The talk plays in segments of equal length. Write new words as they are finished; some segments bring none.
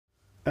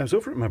I was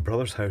over at my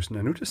brother's house and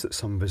I noticed that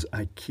some of his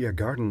IKEA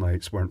garden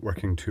lights weren't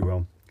working too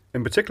well.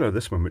 In particular,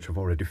 this one, which I've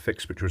already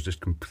fixed, which was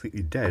just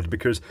completely dead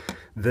because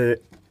the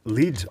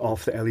lead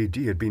off the LED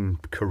had been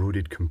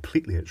corroded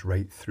completely. It's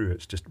right through,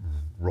 it's just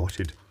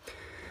rotted.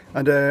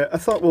 And I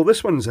thought, well,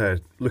 this one's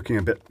looking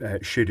a bit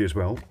shady as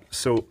well.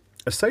 So,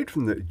 aside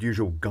from the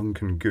usual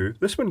gunk and goo,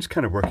 this one's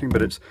kind of working,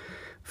 but it's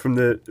from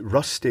the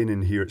rust stain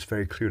in here, it's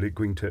very clearly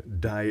going to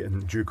die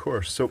in due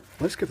course. So,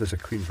 let's give this a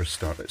clean for a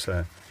start. Let's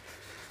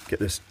get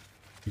this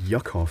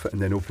yuck off it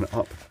and then open it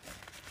up,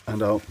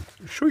 and I'll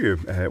show you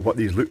what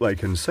these look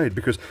like inside,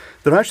 because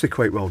they're actually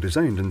quite well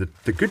designed, and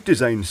the good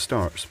design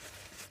starts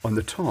on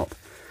the top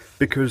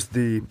because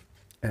the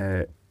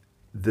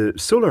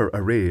solar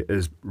array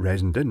is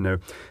resined in. Now,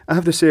 I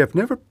have to say I've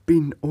never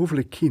been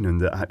overly keen on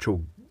the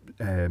actual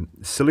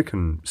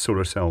silicon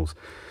solar cells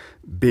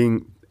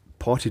being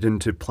potted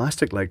into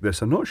plastic like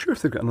this. I'm not sure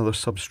if they've got another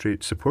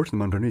substrate supporting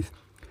them underneath.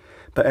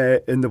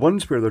 But in the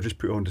ones where they're just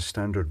put onto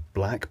standard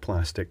black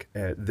plastic,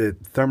 the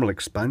thermal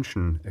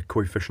expansion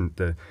coefficient,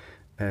 the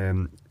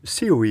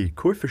COE,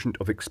 coefficient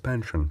of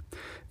expansion,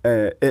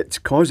 it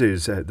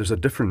causes, there's a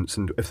difference,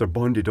 and if they're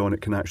bonded on, it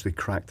can actually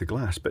crack the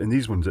glass. But in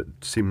these ones, it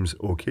seems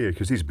okay,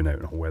 because these have been out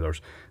in all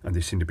weathers, and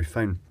they seem to be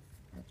fine.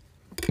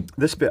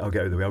 This bit I'll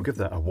get out of the way. I'll give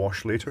that a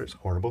wash later. It's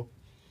horrible.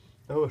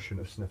 Oh, I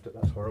shouldn't have sniffed it.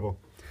 That's horrible.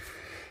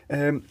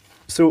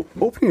 So,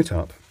 opening it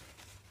up,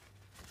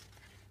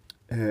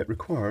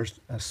 requires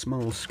a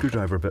small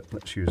screwdriver bit.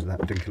 Let's use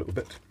that dinky little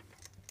bit.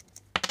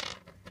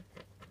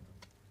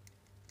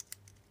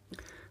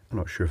 I'm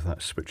not sure if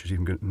that switch is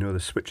even good. No, the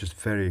switch is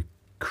very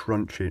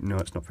crunchy. No,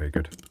 it's not very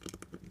good.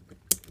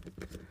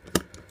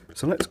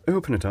 So let's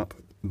open it up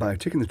by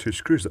taking the two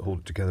screws that hold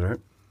it together out.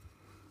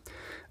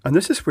 And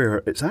this is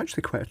where it's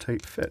actually quite a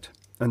tight fit.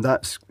 And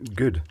that's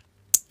good.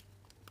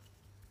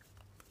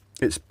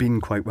 It's been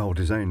quite well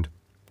designed.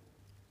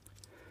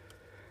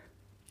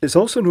 It's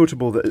also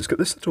notable that it's got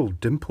this little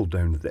dimple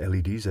down that the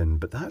LED's in,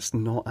 but that's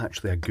not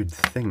actually a good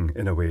thing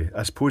in a way.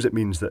 I suppose it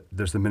means that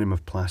there's the minimum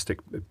of plastic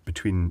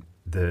between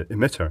the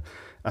emitter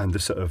and the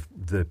sort of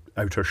the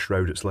outer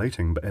shroud it's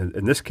lighting, but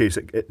in this case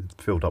it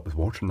filled up with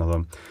water and another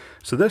one.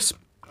 So this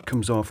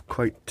comes off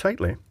quite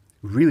tightly,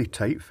 really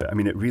tight fit. I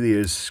mean, it really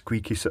is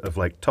squeaky, sort of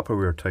like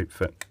Tupperware type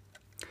fit.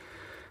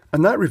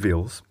 And that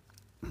reveals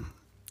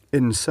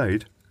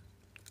inside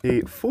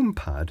a foam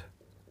pad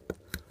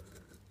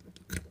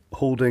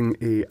holding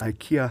a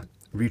IKEA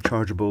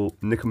rechargeable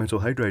nickel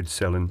metal hydride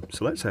cell in.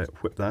 So let's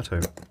whip that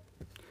out.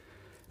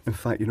 In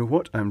fact, you know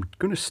what? I'm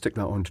going to stick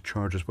that on to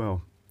charge as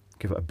well.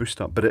 Give it a boost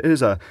up. But it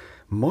is a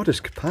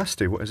modest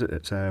capacity. What is it?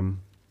 It's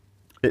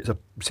a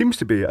seems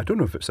to be, I don't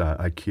know if it's a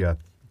IKEA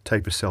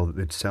type of cell that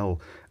they'd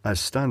sell as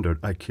standard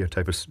IKEA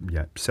type of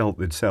cell that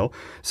they'd sell.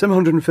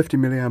 750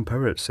 milliamp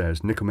hour, it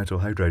says, nickel metal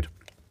hydride.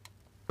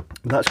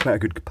 And that's quite a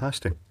good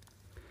capacity.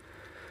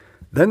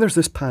 Then there's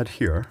this pad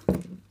here.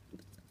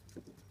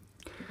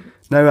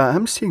 Now,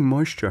 I'm seeing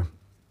moisture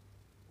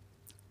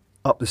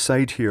up the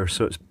side here,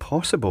 so it's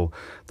possible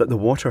that the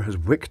water has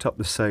wicked up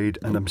the side,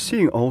 and I'm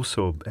seeing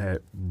also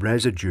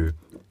residue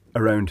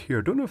around here.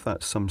 I don't know if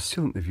that's some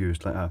sealant they've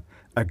used, like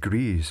a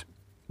grease.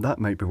 That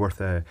might be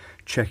worth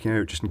checking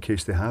out, just in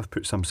case they have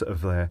put some sort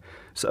of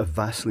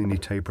Vaseline-y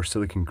type or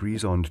silicone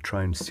grease on to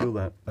try and seal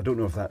that. I don't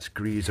know if that's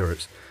grease or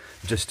it's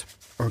just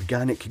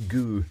organic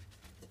goo.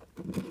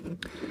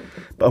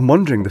 But I'm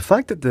wondering, the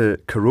fact that the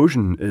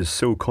corrosion is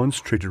so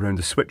concentrated around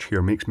the switch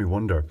here makes me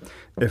wonder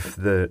if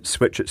the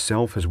switch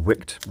itself has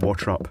wicked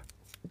water up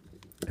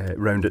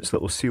around its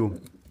little seal.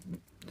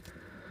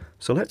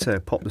 So let's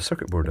pop the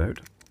circuit board out.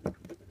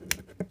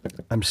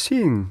 I'm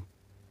seeing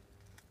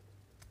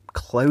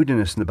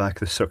cloudiness in the back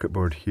of the circuit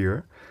board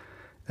here.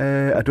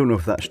 I don't know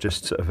if that's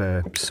just sort of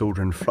a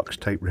solder and flux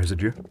type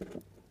residue.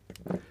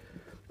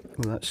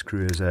 Well, that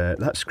screw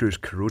is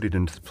corroded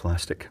into the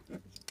plastic.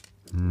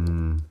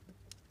 And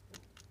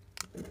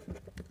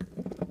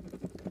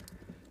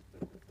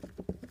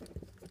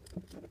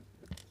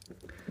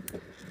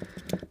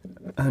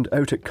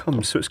out it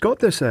comes. So it's got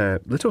this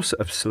little sort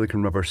of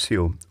silicone rubber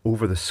seal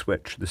over the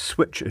switch. The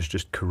switch is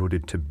just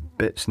corroded to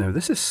bits. Now,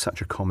 this is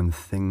such a common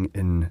thing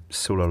in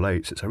solar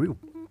lights. It's a real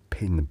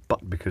pain in the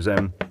butt because,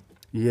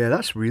 yeah,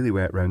 that's really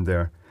wet around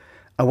there.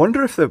 I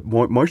wonder if the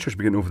moisture's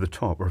been getting over the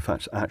top or if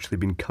that's actually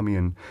been coming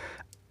in.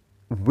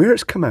 Where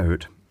it's come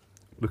out,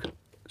 let's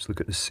look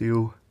at the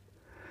seal.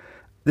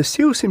 The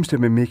seal seems to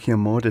have been making a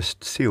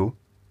modest seal,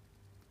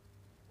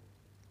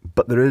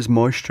 but there is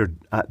moisture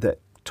at the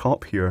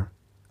top here.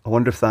 I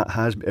wonder if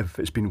if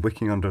it's been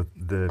wicking under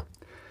the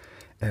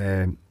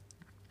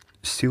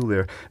seal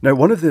there. Now,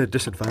 one of the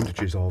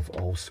disadvantages of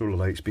all solar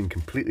lights being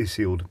completely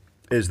sealed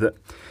is that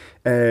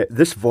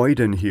this void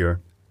in here,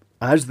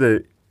 as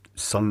the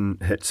sun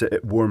hits it,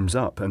 it warms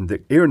up and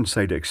the air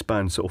inside it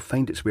expands, so it'll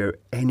find its way out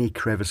any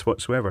crevice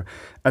whatsoever.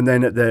 And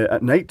then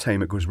at night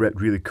time it goes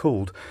really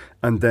cold,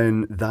 and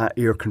then that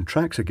air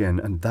contracts again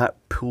and that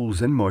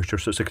pulls in moisture.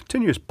 So it's a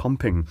continuous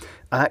pumping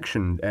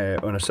action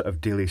on a sort of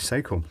daily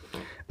cycle,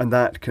 and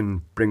that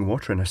can bring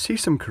water in. I see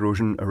some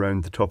corrosion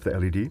around the top of the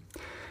LED.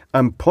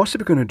 I'm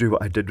possibly going to do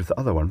what I did with the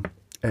other one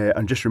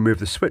and just remove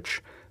the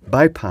switch,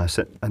 bypass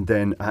it, and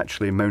then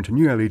actually mount a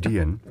new LED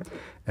in,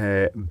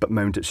 but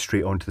mount it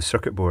straight onto the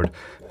circuit board.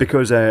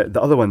 Because the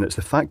other one, it's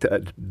the fact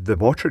that the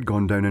water had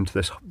gone down into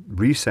this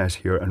recess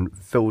here and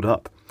filled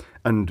up,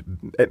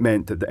 and it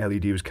meant that the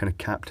LED was kind of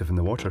captive in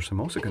the water, so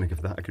I'm also going to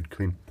give that a good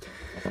clean.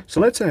 So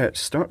let's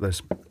start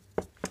this.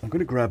 I'm going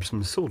to grab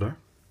some solder.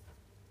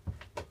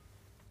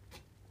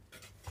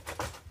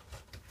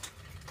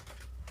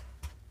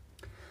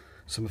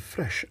 Some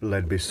fresh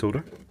lead-based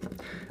solder,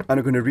 and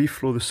I'm going to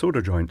reflow the solder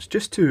joints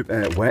just to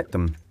wet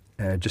them,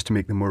 just to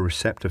make them more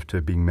receptive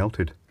to being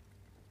melted,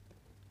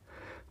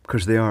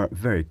 because they are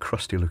very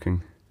crusty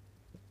looking.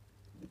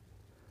 In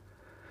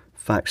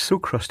fact, so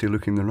crusty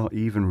looking they're not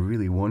even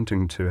really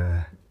wanting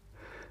to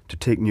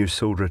take new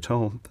solder at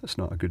all. That's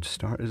not a good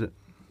start, is it?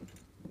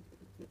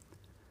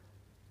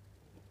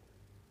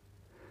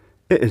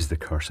 It is the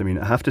curse. I mean,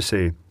 I have to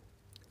say,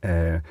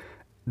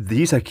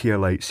 these IKEA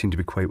lights seem to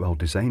be quite well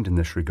designed in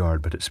this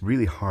regard, but it's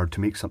really hard to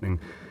make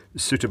something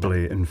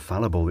suitably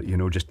infallible that, you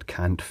know, just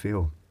can't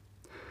fail.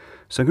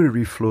 So I'm going to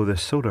reflow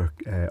this solder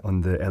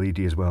on the LED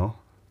as well.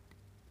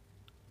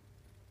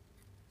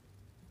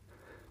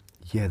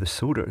 Yeah, the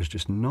solder is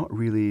just not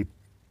really,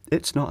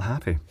 it's not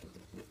happy.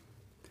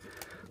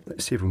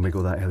 Let's see if we can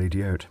wiggle that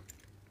LED out.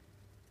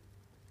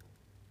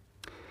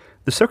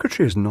 The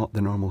circuitry is not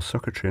the normal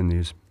circuitry in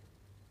these.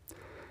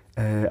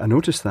 I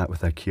noticed that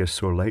with IKEA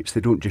solar lights,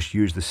 they don't just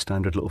use the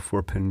standard little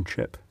 4-pin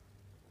chip.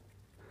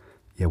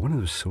 Yeah, one of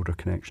those solder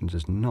connections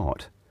is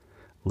not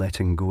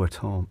letting go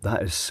at all.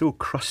 That is so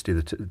crusty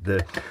that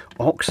the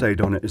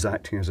oxide on it is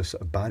acting as a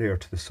sort of barrier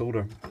to the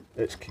solder.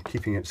 It's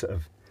keeping it sort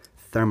of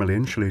thermally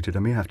insulated. I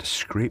may have to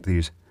scrape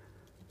these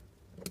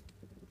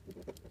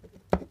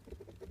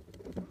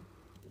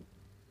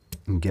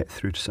and get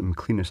through to some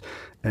cleanness.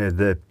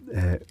 The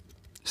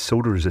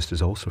solder resist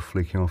is also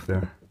flaking off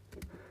there.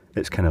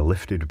 It's kind of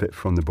lifted a bit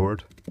from the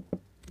board.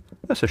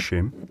 That's a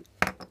shame.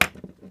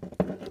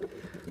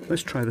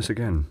 Let's try this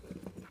again.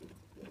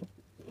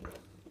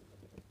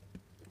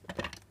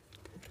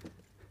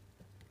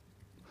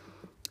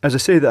 As I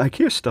say, the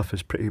IKEA stuff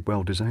is pretty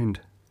well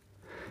designed.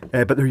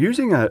 But they're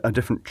using a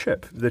different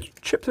chip. The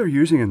chip they're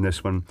using in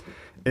this one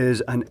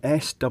is an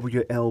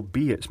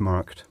SWLB, it's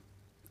marked.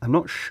 I'm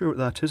not sure what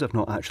that is. I've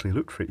not actually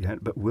looked for it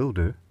yet, but will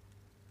do.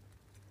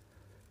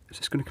 Is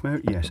this going to come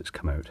out? Yes, it's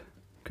come out.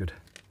 Good.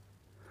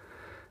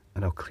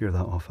 And I'll clear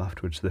that off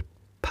afterwards. The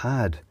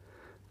pad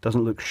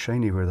doesn't look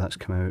shiny where that's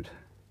come out.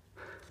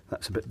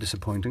 That's a bit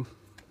disappointing.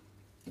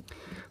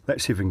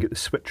 Let's see if we can get the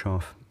switch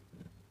off.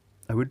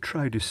 I would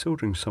try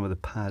desoldering some of the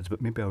pads,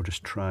 but maybe I'll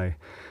just try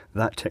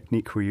that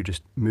technique where you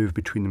just move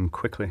between them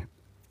quickly.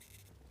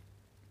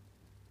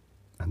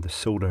 And the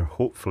solder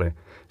hopefully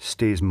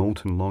stays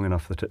molten long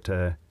enough that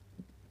it...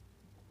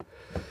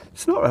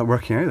 it's not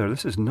working either.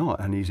 This is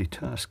not an easy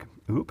task.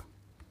 Oop.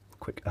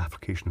 Quick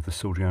application of the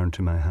soldering iron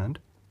to my hand.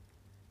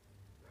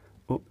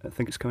 Oh, I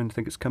think it's coming, I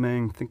think it's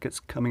coming, I think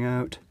it's coming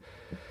out.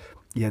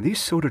 Yeah, these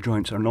solder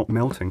joints are not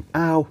melting.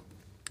 Ow!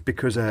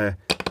 Because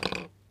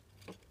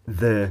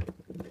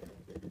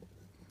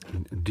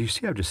do you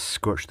see I've just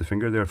scorched the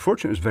finger there?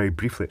 Fortunately, it was very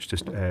briefly, it's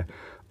just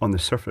on the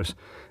surface.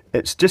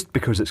 It's just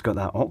because it's got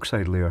that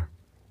oxide layer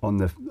on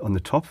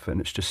the top of it,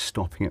 and it's just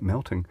stopping it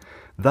melting.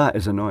 That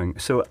is annoying.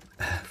 So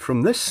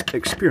from this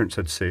experience,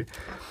 I'd say,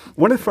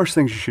 one of the first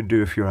things you should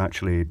do if you're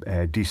actually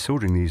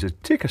desoldering these is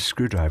take a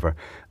screwdriver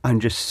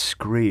and just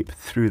scrape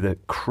through the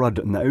crud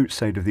on the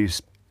outside of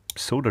these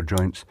solder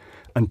joints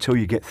until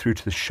you get through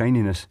to the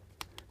shininess,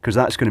 because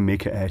that's going to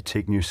make it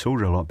take new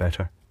solder a lot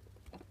better.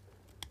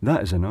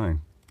 That is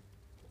annoying.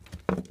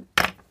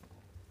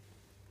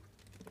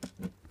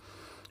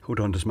 Hold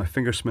on, does my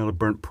finger smell of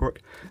burnt pork?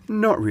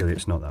 Not really,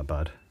 it's not that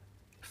bad.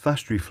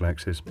 Fast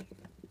reflexes.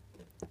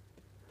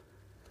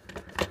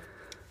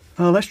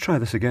 Let's try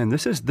this again.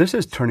 This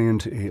is turning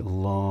into a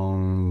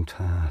long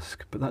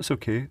task, but that's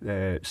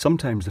okay.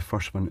 Sometimes the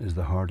first one is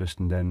the hardest,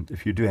 and then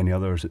if you do any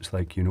others, it's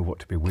like you know what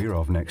to be aware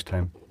of next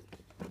time.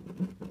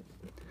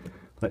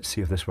 Let's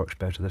see if this works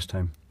better this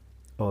time.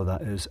 Oh,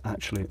 that is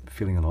actually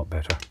feeling a lot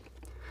better.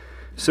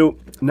 So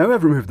now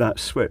I've removed that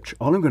switch,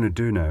 all I'm going to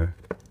do now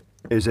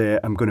is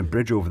I'm going to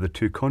bridge over the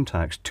two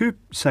contacts. Two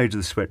sides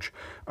of the switch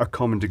are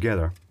common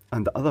together,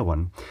 and the other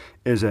one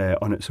is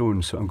on its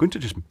own. So I'm going to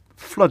just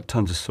flood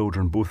tons of solder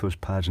on both those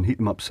pads and heat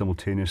them up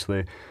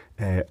simultaneously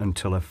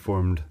until I've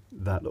formed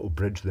that little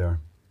bridge there.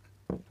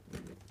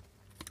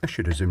 I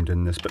should have zoomed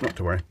in this, but not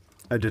to worry,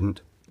 I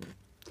didn't.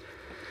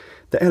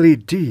 The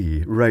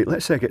LED, right,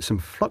 let's say I get some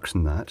flux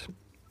in that.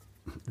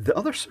 The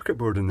other circuit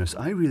board in this,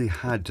 I really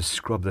had to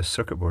scrub this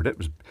circuit board. It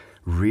was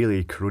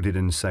really corroded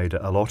inside.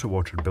 A lot of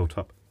water had built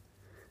up.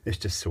 It's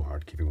just so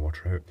hard keeping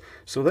water out.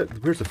 So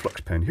where's the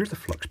flux pen? Here's the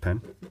flux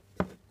pen.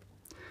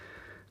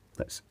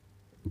 Let's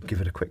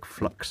give it a quick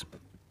flux.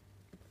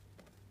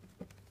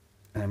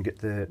 And get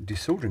the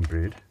desoldering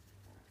braid.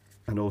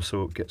 And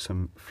also get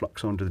some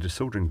flux onto the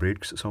desoldering braid,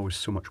 because it's always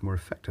so much more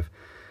effective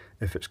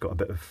if it's got a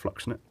bit of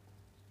flux in it.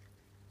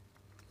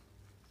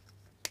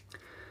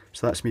 So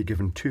So that's me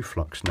given 2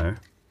 flux now.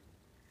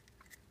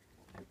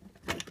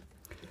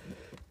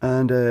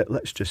 And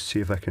let's just see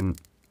if I can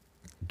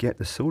get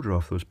the solder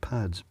off those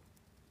pads.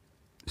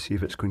 See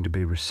if it's going to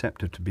be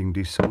receptive to being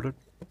desoldered.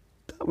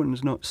 That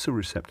one's not so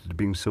receptive to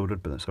being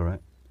soldered, but that's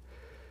alright.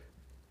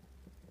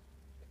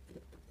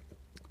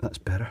 That's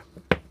better.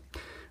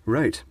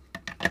 Right.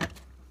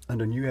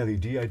 And a new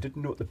LED, I did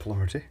note the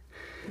polarity.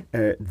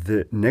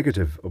 The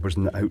negative was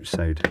on the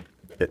outside.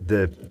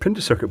 The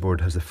printed circuit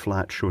board has the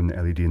flat showing the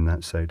LED on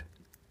that side.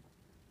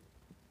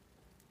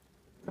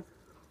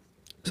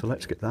 So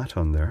let's get that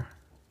on there.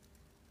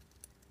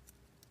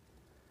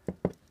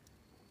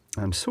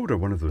 And solder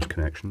one of those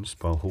connections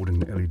while holding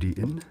the LED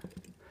in.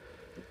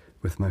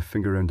 With my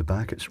finger around the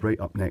back, it's right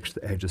up next to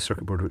the edge of the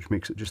circuit board, which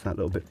makes it just that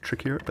little bit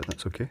trickier, but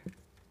that's okay.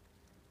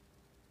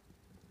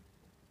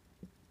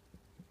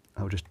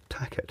 I'll just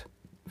tack it,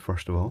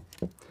 first of all.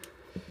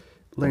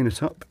 Line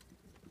it up,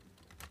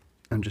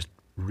 and just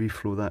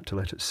reflow that to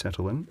let it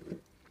settle in.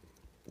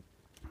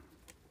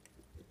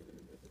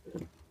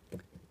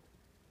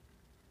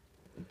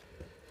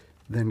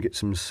 Then get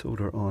some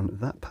solder on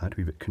that pad, a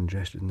wee bit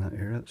congested in that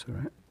area, that's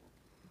alright.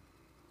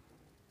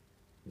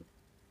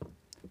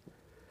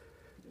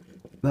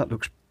 That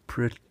looks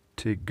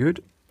pretty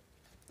good.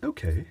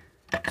 Okay,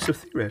 so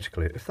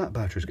theoretically, if that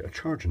battery's got a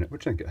charge in it,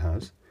 which I think it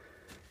has,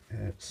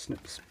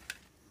 snips.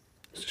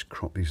 Let's just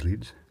crop these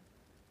leads.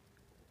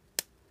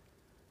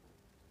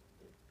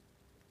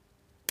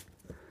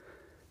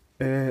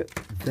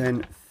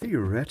 Then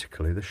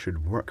theoretically this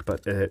should work,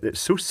 but it's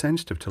so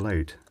sensitive to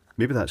light,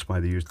 maybe that's why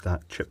they used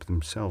that chip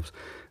themselves,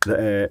 that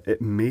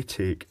it may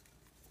take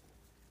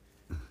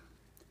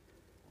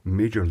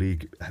major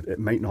league, it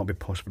might not be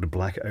possible to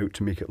black it out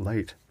to make it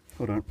light.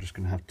 Hold on, I'm just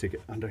going to have to take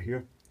it under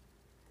here.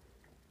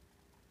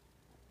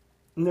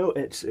 No,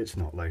 it's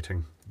not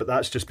lighting, but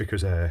that's just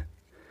because it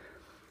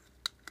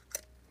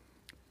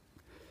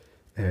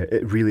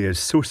really is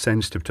so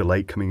sensitive to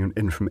light coming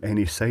in from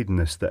any side in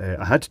this that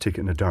I had to take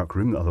it in a dark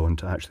room, the other one,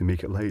 to actually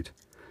make it light.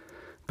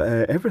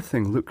 But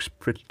everything looks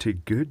pretty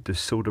good. The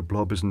solder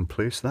blob is in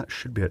place. That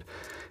should be it.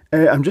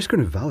 I'm just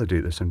going to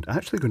validate this. I'm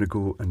actually going to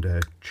go and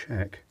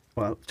check.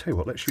 Well, I'll tell you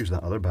what, let's use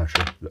that other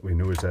battery that we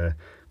know has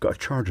got a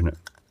charge in it.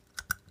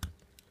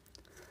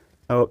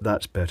 Oh,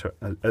 that's better.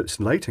 It's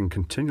lighting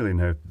continually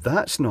now.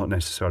 That's not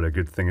necessarily a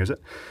good thing, is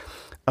it?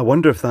 I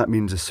wonder if that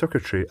means the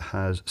circuitry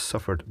has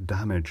suffered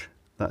damage.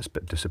 That's a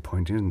bit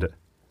disappointing, isn't it?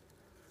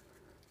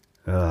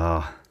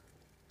 Ah.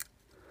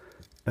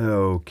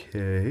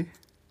 Okay.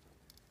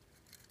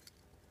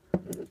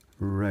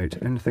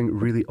 Right, anything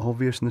really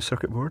obvious in the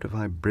circuit board? Have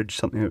I bridged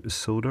something out with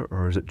solder,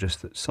 or is it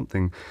just that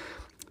something...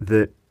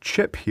 The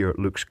chip here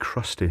looks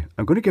crusty.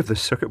 I'm going to give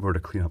this circuit board a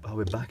clean up. I'll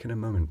be back in a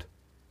moment.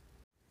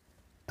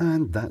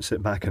 And that's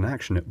it back in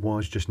action. It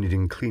was just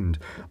needing cleaned.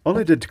 All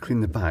I did to clean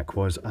the back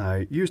was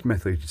I used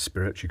methylated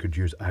spirits. You could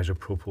use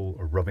isopropyl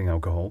or rubbing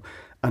alcohol.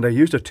 And I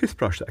used a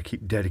toothbrush that I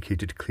keep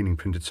dedicated to cleaning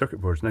printed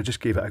circuit boards. And I just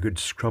gave it a good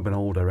scrub in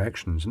all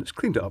directions. And it's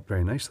cleaned it up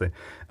very nicely.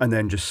 And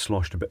then just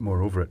sloshed a bit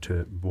more over it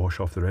to wash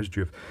off the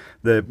residue.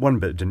 The one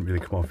bit that didn't really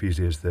come off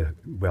easy is the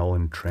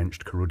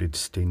well-entrenched corroded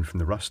stain from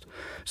the rust.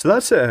 So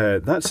that's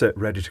it,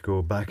 ready to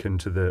go back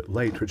into the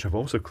light, which I've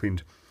also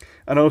cleaned.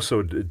 And also,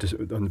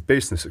 on the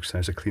basis of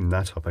success, I cleaned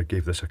that up. I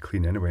gave this a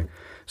clean anyway.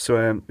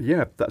 So,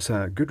 yeah, that's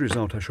a good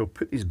result. I shall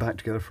put these back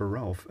together for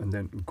Ralph and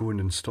then go and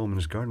install them in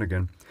his garden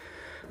again.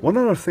 One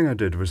other thing I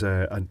did was,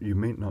 you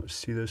may not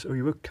see this. Oh,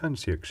 you can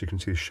see it because you can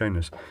see the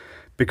shininess.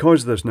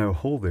 Because there's now a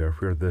hole there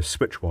where the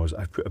switch was,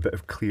 I've put a bit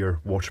of clear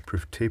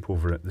waterproof tape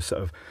over it. The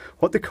sort of,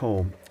 what they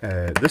call,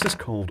 this is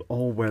called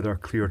all-weather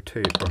clear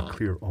tape, or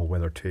clear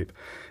all-weather tape.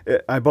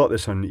 I bought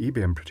this on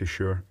eBay, I'm pretty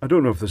sure. I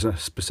don't know if there's a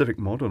specific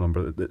model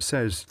number that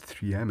says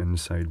 3M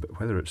inside, but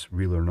whether it's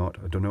real or not,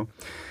 I don't know.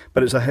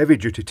 But it's a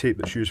heavy-duty tape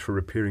that's used for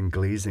repairing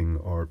glazing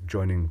or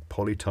joining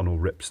polytunnel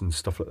rips and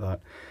stuff like that.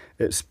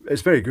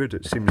 It's very good.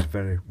 It seems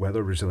very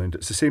weather resilient.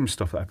 It's the same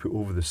stuff that I put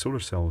over the solar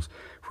cells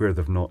where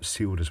they've not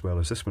sealed as well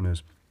as this one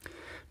is.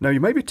 Now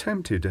you might be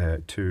tempted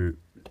to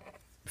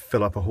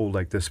fill up a hole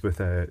like this with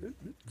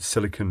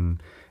silicon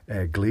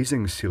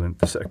glazing sealant,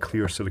 the sort of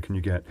clear silicon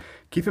you get.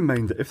 Keep in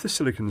mind that if the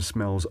silicon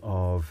smells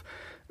of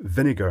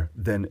vinegar,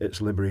 then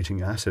it's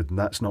liberating acid, and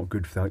that's not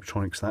good for the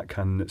electronics. That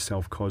can in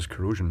itself cause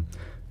corrosion.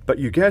 But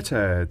you get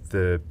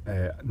the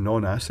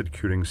non-acid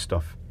curing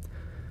stuff.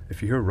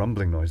 If you hear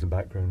rumbling noise in the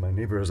background, my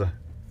neighbour has a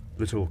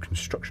little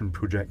construction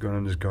project going on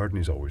in his garden.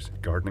 He's always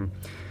gardening.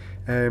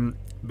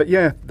 But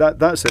yeah,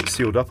 that's it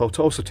sealed up. I'll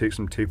also take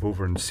some tape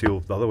over and seal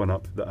the other one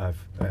up that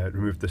I've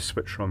removed the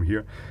switch from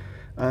here.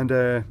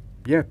 And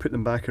yeah, put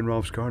them back in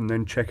Ralph's garden,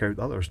 then check out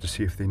others to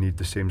see if they need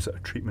the same sort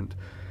of treatment.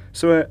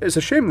 So it's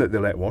a shame that they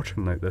let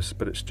watering like this,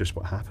 but it's just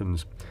what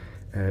happens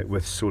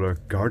with solar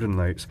garden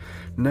lights.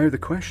 Now the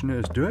question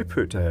is, do I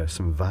put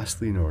some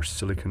Vaseline or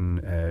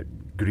silicone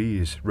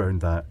grease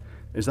round that?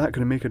 Is that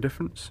going to make a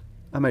difference?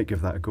 I might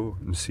give that a go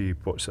and see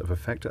what sort of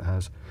effect it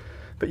has.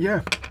 But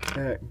yeah,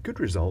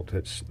 good result.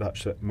 That's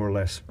more or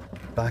less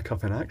back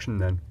up in action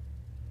then.